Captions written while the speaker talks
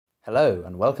Hello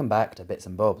and welcome back to Bits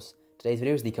and Bobs. Today's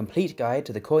video is the complete guide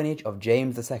to the coinage of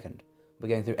James II. We're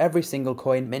going through every single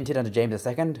coin minted under James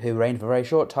II, who reigned for a very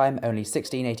short time, only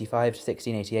 1685 to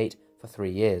 1688, for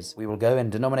 3 years. We will go in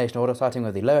denomination order, starting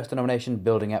with the lowest denomination,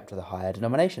 building up to the higher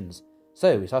denominations.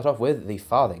 So we start off with the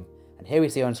farthing, and here we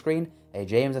see on screen a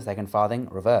James II farthing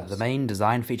reverse. The main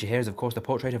design feature here is of course the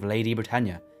portrait of Lady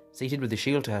Britannia, seated with the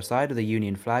shield to her side with the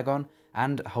Union flag on,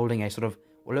 and holding a sort of,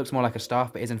 what looks more like a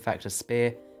staff but is in fact a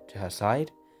spear to her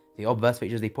side. The obverse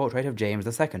features the portrait of James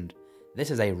II.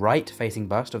 This is a right-facing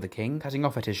bust of the king, cutting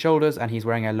off at his shoulders, and he's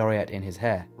wearing a laureate in his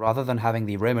hair. Rather than having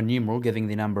the Roman numeral giving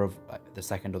the number of the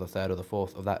second or the third or the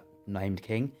fourth of that named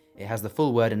king, it has the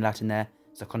full word in Latin there,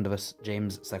 Secundus,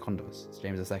 James Secundus, it's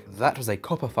James II. That was a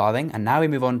copper farthing, and now we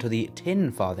move on to the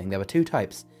tin farthing. There were two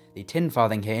types. The tin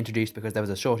farthing here introduced because there was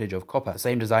a shortage of copper. The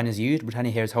same design is used.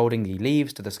 Britannia here is holding the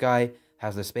leaves to the sky,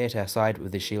 has the spear to her side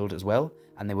with the shield as well,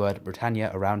 and the word Britannia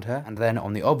around her. And then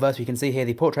on the obverse we can see here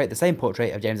the portrait, the same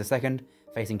portrait of James II,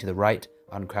 facing to the right,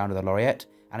 uncrowned with a laureate,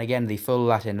 and again the full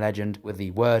Latin legend with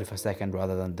the word for second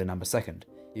rather than the number second.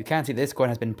 You can see that this coin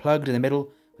has been plugged in the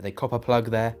middle with a copper plug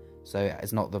there, so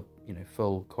it's not the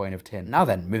full coin of tin. Now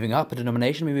then, moving up a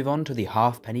denomination, we move on to the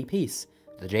halfpenny piece,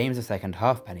 the James II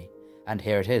halfpenny, and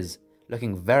here it is,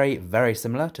 looking very, very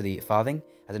similar to the farthing,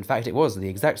 as in fact it was the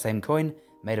exact same coin,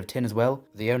 made of tin as well,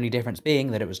 the only difference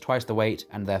being that it was twice the weight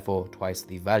and therefore twice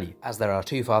the value, as there are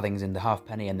 2 farthings in the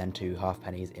halfpenny and then 2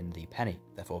 halfpennies in the penny,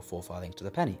 therefore 4 farthings to the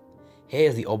penny. Here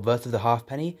is the obverse of the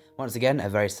halfpenny, once again a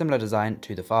very similar design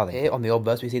to the farthing. Here on the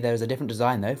obverse we see there is a different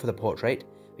design though for the portrait.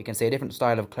 We can see a different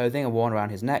style of clothing worn around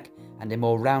his neck, and a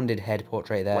more rounded head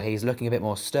portrait there, where he's looking a bit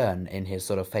more stern in his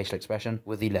sort of facial expression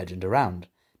with the legend around.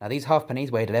 Now these halfpennies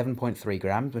weighed 11.3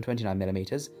 grams and 29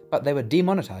 millimeters, but they were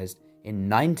demonetized in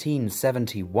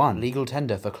 1971. Legal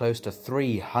tender for close to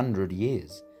 300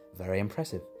 years. Very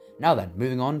impressive. Now then,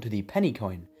 moving on to the penny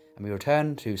coin, and we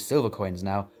return to silver coins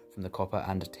now from the copper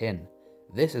and tin.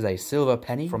 This is a silver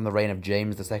penny from the reign of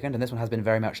James II, and this one has been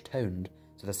very much toned,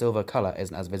 so the silver colour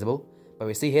isn't as visible. But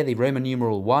we see here the Roman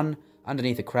numeral 1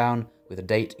 underneath the crown with a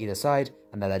date either side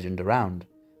and the legend around.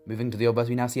 Moving to the obverse,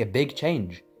 we now see a big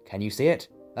change. Can you see it?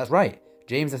 That's right.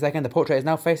 James II, the portrait is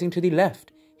now facing to the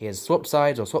left. He has swapped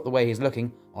sides or swapped the way he's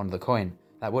looking on the coin.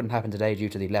 That wouldn't happen today due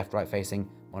to the left-right facing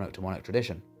monarch-to-monarch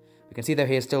tradition. We can see though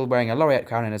he is still wearing a laureate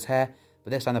crown in his hair,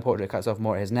 but this time the portrait cuts off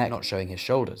more at his neck, not showing his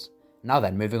shoulders. Now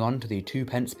then, moving on to the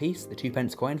 2p piece, the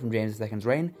 2p coin from James II's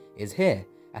reign is here,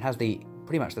 and has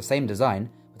pretty much the same design,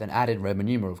 with an added Roman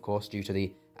numeral of course, due to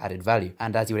the added value.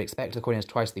 And as you would expect, the coin is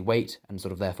twice the weight, and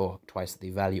sort of therefore twice the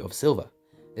value of silver.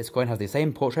 This coin has the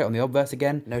same portrait on the obverse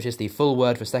again. Notice the full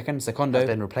word for second, secundo, has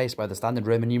been replaced by the standard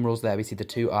Roman numerals there. We see the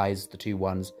 2 I's, the 2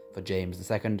 1s for James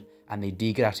II, and the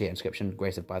De Gratia inscription,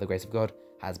 by the grace of God,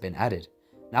 has been added.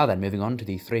 Now then, moving on to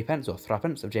the 3p or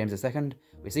threepence of James II,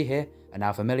 we see here a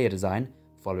now familiar design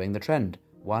following the trend.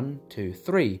 1, 2,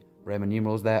 3 Roman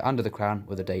numerals there under the crown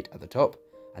with a date at the top,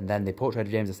 and then the portrait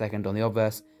of James II on the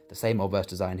obverse, the same obverse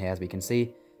design here as we can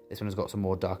see. This one has got some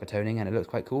more darker toning and it looks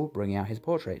quite cool, bringing out his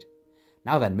portrait.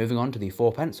 Now then, moving on to the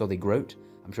 4p or the groat.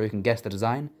 I'm sure you can guess the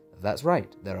design. That's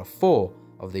right, there are 4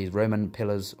 of these Roman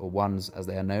pillars, or ones as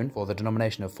they are known, for the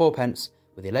denomination of 4p,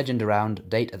 with a legend around,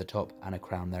 date at the top, and a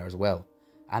crown there as well.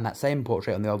 And that same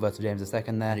portrait on the obverse of James II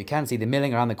there. And you can see the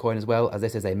milling around the coin as well, as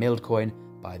this is a milled coin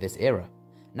by this era.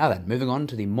 Now then, moving on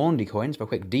to the Maundy coins for a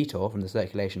quick detour from the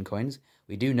circulation coins,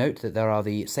 we do note that there are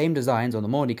the same designs on the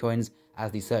Maundy coins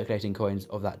as the circulating coins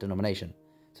of that denomination.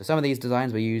 So some of these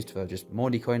designs were used for just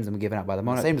Maundy coins and were given out by the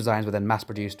monarch. The same designs were then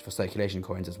mass-produced for circulation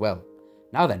coins as well.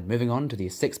 Now then, moving on to the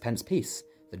 6p piece,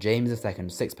 the James II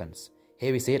 6p.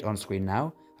 Here we see it on screen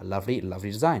now, a lovely,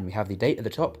 lovely design. We have the date at the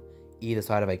top, either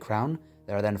side of a crown.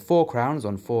 There are then 4 crowns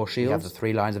on 4 shields. We have the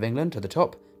 3 lions of England to the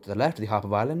top, to the left the Harp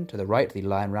of Ireland, to the right the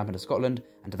Lion Rampant of Scotland,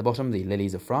 and to the bottom the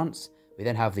Lilies of France. We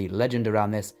then have the legend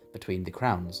around this between the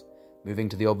crowns. Moving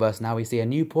to the obverse now, we see a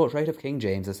new portrait of King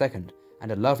James II,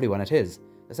 and a lovely one it is.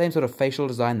 The same sort of facial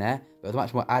design there, but with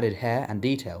much more added hair and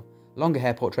detail. Longer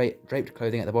hair portrait, draped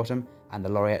clothing at the bottom, and the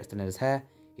laureate still in his hair.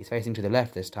 He's facing to the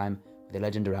left this time, with the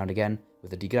legend around again,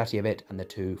 with the De Gratia bit and the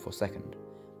 2 for second.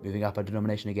 Moving up a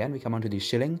denomination again, we come on to the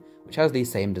shilling, which has the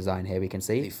same design here we can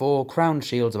see. The 4 crowned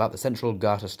shields about the central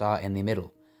garter star in the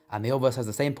middle. And the obverse has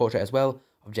the same portrait as well,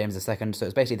 of James II, so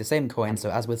it's basically the same coin. So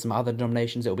as with some other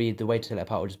denominations, it'll be, the way to tell it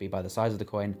apart will just be by the size of the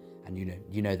coin, and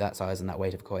you know that size and that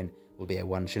weight of coin will be a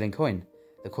 1 shilling coin.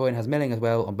 The coin has milling as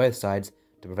well on both sides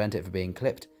to prevent it from being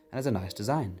clipped, and is a nice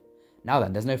design. Now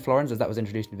then, there's no florins as that was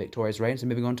introduced in Victoria's reign, so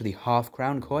moving on to the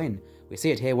half-crown coin. We see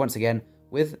it here once again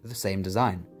with the same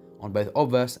design, on both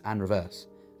obverse and reverse.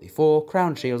 the 4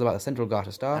 crowned shields about the central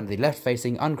Garter star, and the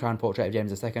left-facing uncrowned portrait of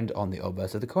James II on the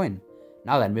obverse of the coin.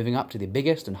 Now then, moving up to the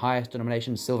biggest and highest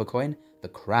denomination silver coin, the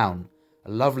crown.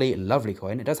 A lovely, lovely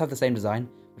coin. It does have the same design,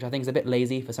 which I think is a bit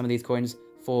lazy for some of these coins,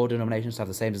 4 denominations to have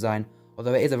the same design,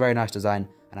 although it is a very nice design,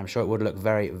 and I'm sure it would look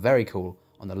very, very cool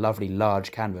on the lovely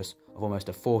large canvas of almost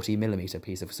a 40mm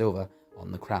piece of silver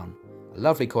on the crown. A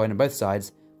lovely coin on both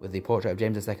sides, with the portrait of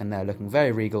James II there looking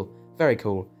very regal, very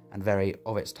cool, and very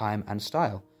of its time and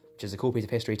style, which is a cool piece of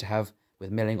history to have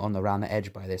with milling on around the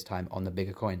edge by this time on the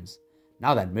bigger coins.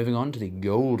 Now then, moving on to the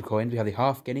gold coins, we have the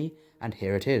half guinea, and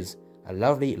here it is, a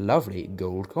lovely, lovely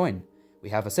gold coin. We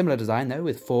have a similar design though,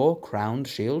 with 4 crowned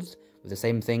shields, with the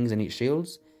same things in each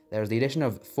shields. There is the addition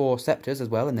of 4 sceptres as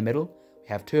well in the middle. We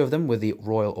have 2 of them with the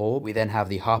royal orb. We then have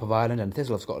the Harp of Ireland and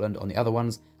Thistle of Scotland on the other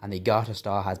ones, and the Garter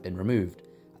star has been removed.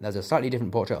 And there's a slightly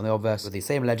different portrait on the obverse with the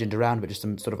same legend around, but just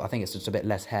some sort of, I think it's just a bit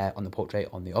less hair on the portrait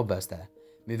on the obverse there.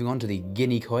 Moving on to the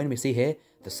guinea coin, we see here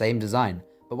the same design.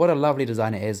 But what a lovely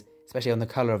design it is, especially on the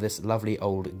colour of this lovely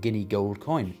old guinea gold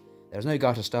coin. There's no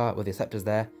Garter star with the sceptres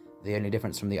there, the only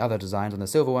difference from the other designs on the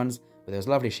silver ones, with those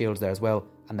lovely shields there as well,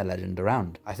 and the legend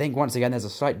around. I think once again there's a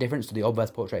slight difference to the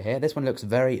obverse portrait here. This one looks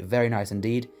very, very nice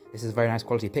indeed. This is a very nice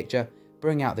quality picture.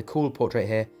 Bringing out the cool portrait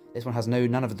here, this one has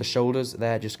none of the shoulders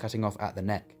there, just cutting off at the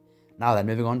neck. Now then,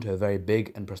 moving on to a very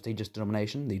big and prestigious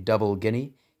denomination, the double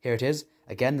guinea. Here it is,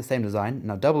 again the same design.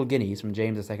 Now double guineas from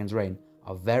James II's reign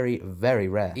are very, very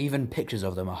rare. Even pictures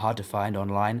of them are hard to find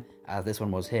online, as this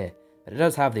one was here. But it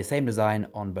does have the same design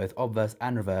on both obverse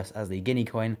and reverse as the guinea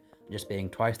coin, just being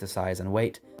twice the size and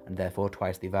weight, and therefore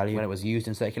twice the value when it was used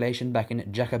in circulation back in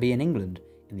Jacobean England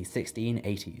in the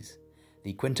 1680s.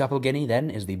 The quintuple guinea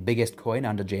then is the biggest coin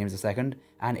under James II,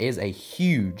 and is a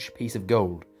huge piece of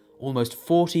gold. Almost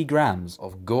 40 grams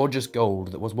of gorgeous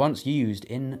gold that was once used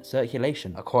in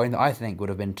circulation. A coin that I think would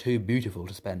have been too beautiful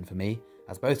to spend for me,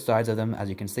 as both sides of them, as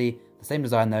you can see, the same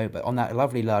design though, but on that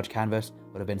lovely large canvas,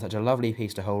 would have been such a lovely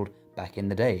piece to hold back in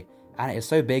the day. And it is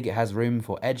so big it has room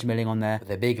for edge milling on there, with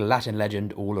a big Latin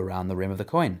legend all around the rim of the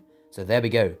coin. So there we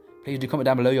go. Please do comment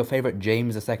down below your favourite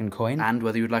James II coin, and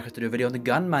whether you would like us to do a video on the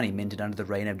gun money minted under the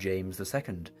reign of James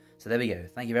II. So there we go.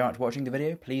 Thank you very much for watching the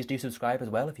video. Please do subscribe as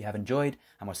well if you have enjoyed,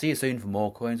 and we'll see you soon for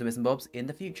more coins and bits and bobs in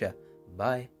the future.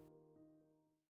 Bye.